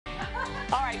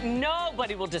right,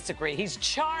 nobody will disagree. He's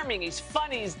charming, he's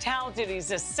funny, he's talented,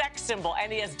 he's a sex symbol,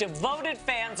 and he has devoted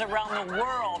fans around the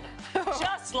world,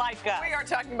 just like us. We are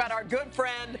talking about our good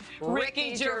friend,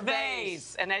 Ricky Gervais.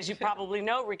 And as you probably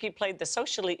know, Ricky played the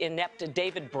socially inept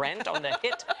David Brent on the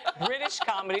hit British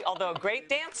comedy, although a great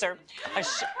dancer,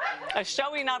 a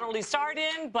show he not only starred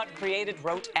in, but created,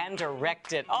 wrote, and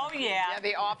directed. Oh, yeah. Yeah,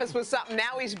 The Office was something.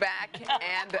 Now he's back,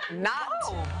 and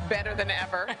not better than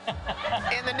ever.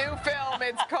 In the new film,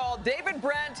 it's called David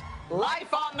Brent,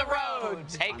 Life on the Road.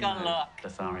 Take a look.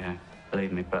 Lothario,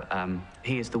 believe me, but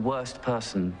he is the worst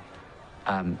person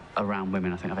around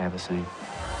women I think I've ever seen.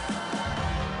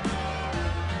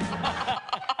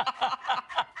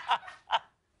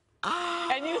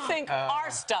 And you think our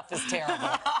stuff is terrible.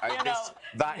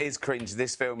 That is cringe.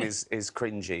 This film is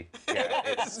cringy. Yeah,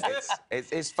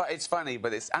 it's funny,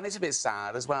 but it's a bit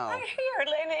sad as well. I hear.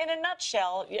 In a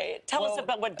nutshell, tell us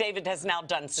about what David has now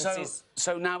done since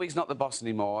So now he's not the boss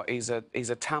anymore. He's a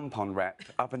tampon rep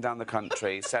up and down the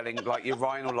country, selling like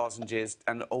urinal lozenges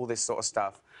and all this sort of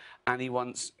stuff. And he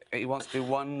wants to do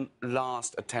one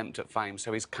last attempt at fame.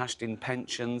 So he's cashed in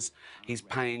pensions, he's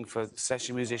paying for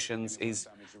session musicians, he's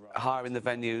hiring the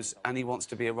venues, and he wants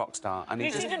to be a rock star. And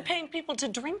he's even paying people to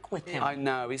drink with him. I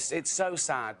know, it's so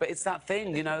sad, but it's that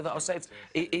thing, you know, that I'll say.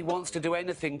 He wants to do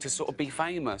anything to sort of be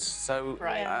famous. So,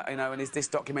 you know, and this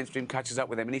documentary film catches up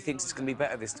with him, and he thinks it's going to be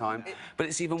better this time. But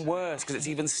it's even worse because it's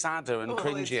even sadder and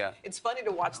cringier. It's funny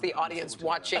to watch the audience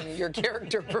watching your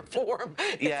character perform.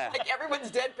 Yeah. It's like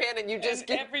everyone's deadpan and you just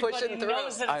keep pushing through. Everybody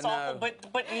knows that it's awful,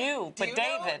 but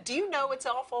David. Do you know it's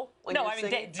awful? No, I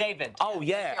mean David. Oh,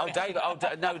 yeah. Oh, David. Oh,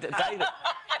 no, David.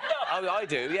 Oh, I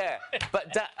do, yeah.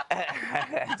 But do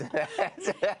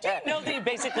you know that you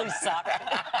basically suck?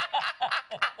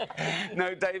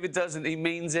 No, David doesn't. He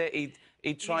means it.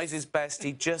 He tries his best.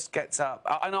 He just gets up.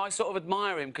 And I sort of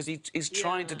admire him because he's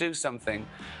trying to do something.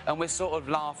 And we're sort of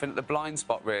laughing at the blind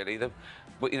spot, really. You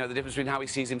know, the difference between how he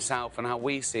sees himself and how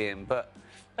we see him. But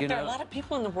there are a lot of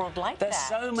people in the world like that. There's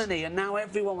so many, and now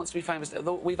everyone wants to be famous.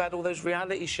 We've had all those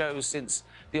reality shows since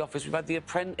The Office. We've had The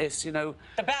Apprentice, you know.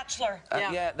 The Bachelor.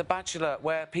 Yeah, The Bachelor,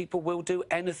 where people will do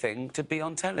anything to be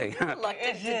on telly.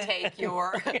 Reluctant to take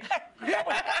your...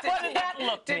 What did that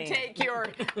look to take your,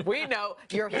 we know,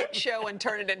 your hit show and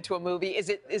turn it into a movie. Is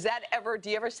that ever,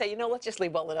 do you ever say, you know, let's just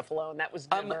leave well enough alone? That was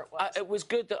good where it was. It was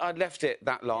good that I'd left it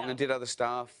that long and did other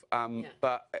stuff.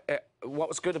 But what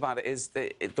was good about it is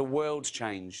the world's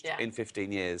changed in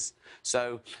 15 years.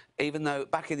 So even though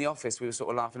back in The Office we were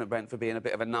sort of laughing at Brent for being a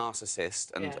bit of a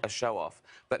narcissist and a show-off,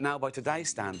 but now by today's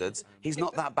standards, he's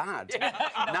not that bad.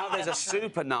 Now there's a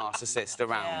super narcissist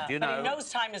around, you know. But he knows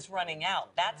time is running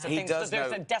out. That's the thing. So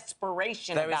there's a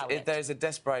desperation about it. There's a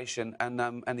desperation,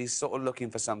 and he's sort of looking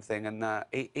for something, and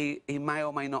he may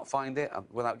or may not find it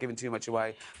without giving too much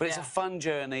away. But it's a fun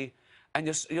journey. And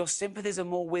your sympathies are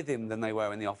more with him than they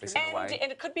were in The Office, in a way.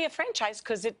 And it could be a franchise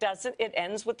because it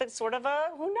ends with a sort of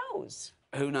a who knows.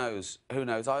 Who knows? Who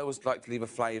knows? I always like to leave a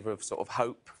flavour of sort of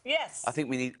hope. Yes. I think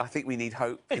we need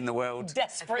hope in the world.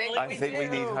 Desperately. I think we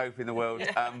need hope in the world.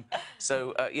 Yeah. And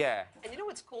you know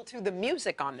what's cool too? The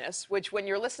music on this, which when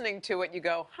you're listening to it, you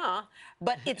go, huh?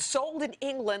 But it sold in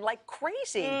England like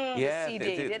crazy. Yeah, the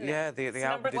CD, didn't it? Yeah, the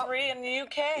album number 3 in the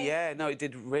UK. Yeah, no, it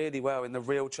did really well in the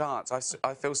real charts.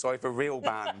 I feel sorry for real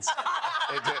bands.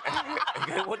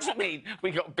 What do you mean?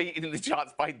 We got beaten in the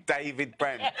charts by David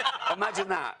Brent. Imagine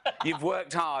that. You've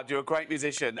worked hard, you're a great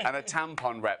musician, and a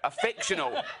tampon rep, a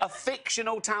fictional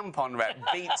tampon rep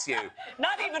beats you.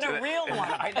 Not even a real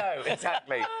one. I know,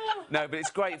 exactly. No, but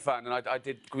it's great fun,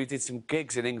 and we did some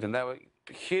gigs in England. They were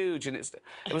huge, and it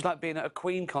was like being at a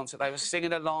Queen concert. They were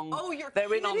singing along. Oh, you're They're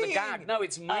kidding. in on the gag. No,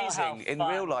 it's amazing. In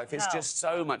real life, it's just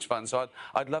so much fun. So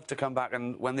I'd love to come back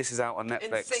and when this is out on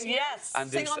Netflix. And sing, and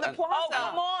sing on the plaza. Oh,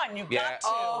 come on, you got to.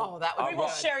 Oh, that would be We will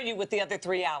share you with the other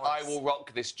 3 hours. I will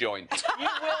rock this joint. You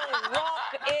will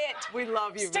rock it. We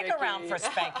love you, Stick Ricky. around for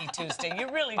Spanky Tuesday. You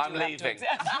really do I'm leaving.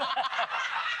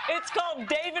 It's called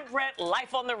David Brent,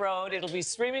 Life on the Road. It'll be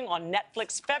streaming on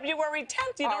Netflix February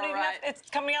 10th. You don't even have to, it's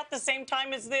coming out the same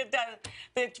time as the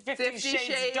 50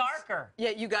 Shades Darker. Yeah,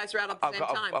 you guys are out at the same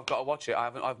time. I've got to watch it.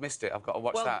 I've missed it. I've got to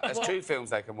watch that. There's 2 films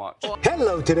they can watch.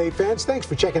 Hello, Today fans. Thanks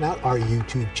for checking out our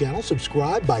YouTube channel.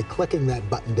 Subscribe by clicking that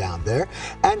button down there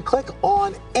and click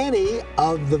on any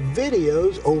of the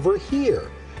videos over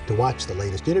here to watch the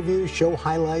latest interviews, show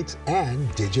highlights,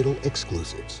 and digital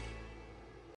exclusives.